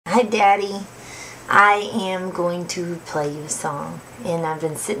Hi, Daddy. I am going to play you a song, and I've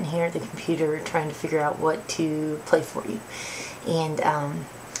been sitting here at the computer trying to figure out what to play for you, and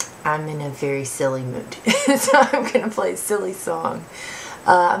I'm in a very silly mood, so I'm going to play a silly song.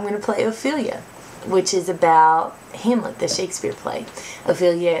 I'm going to play Ophelia, which is about Hamlet, the Shakespeare play.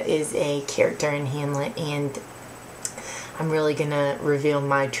 Ophelia is a character in Hamlet, and I'm really going to reveal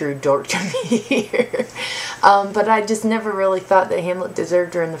my true dork to me here. But I just never really thought that Hamlet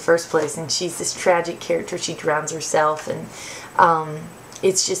deserved her in the first place, and she's this tragic character. She drowns herself, and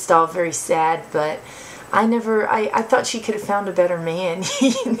it's just all very sad, but I thought she could have found a better man,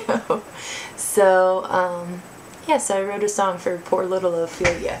 you know. So, yeah, so I wrote a song for poor little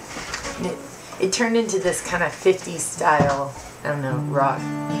Ophelia. And it turned into this kind of 50s style, I don't know, rock.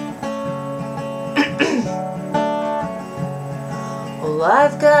 Well,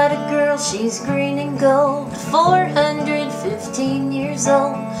 I've got a girl, she's green and gold, 415 years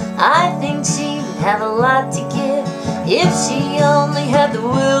old. I think she would have a lot to give if she only had the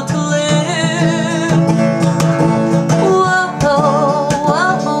will to live. Whoa, whoa,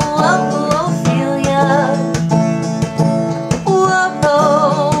 whoa, whoa, Ophelia. Whoa,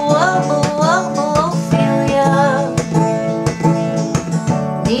 whoa, whoa, Ophelia.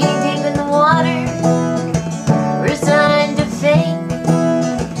 Knee deep in the water, resigned to fate.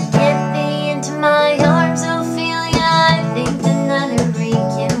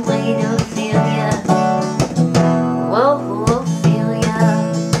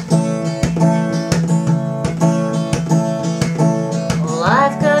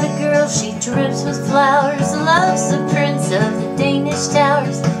 She drips with flowers, loves the prince of the Danish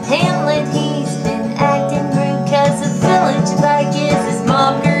towers. Hamlet, he's been acting rude, 'cause the village like is his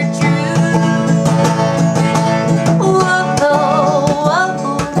mom Gertrude. Whoa, whoa,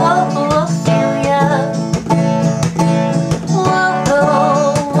 whoa, Ophelia. Whoa,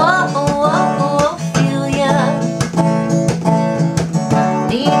 whoa, Ophelia.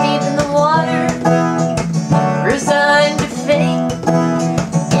 Knee deep in the water, resigned to fate.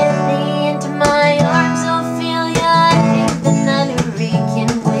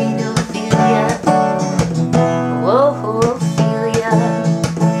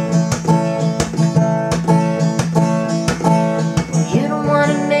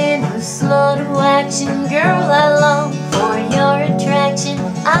 Slow to action, girl, I long for your attraction.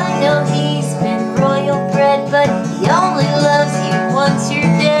 I know he's been royal bred, but he only loves you once you're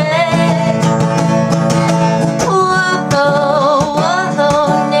dead. Whoa, whoa,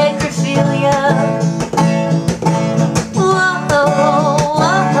 Necrophilia. Whoa,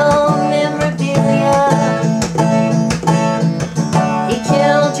 whoa, memorabilia. He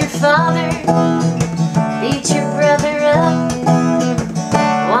killed your father, beat your brother up.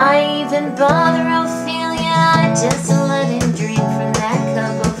 Why even bother, Ophelia? Just let him drink from that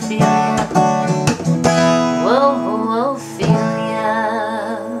cup, Ophelia. Whoa, Ophelia.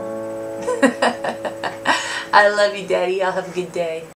 I love you, Daddy. I'll have a good day.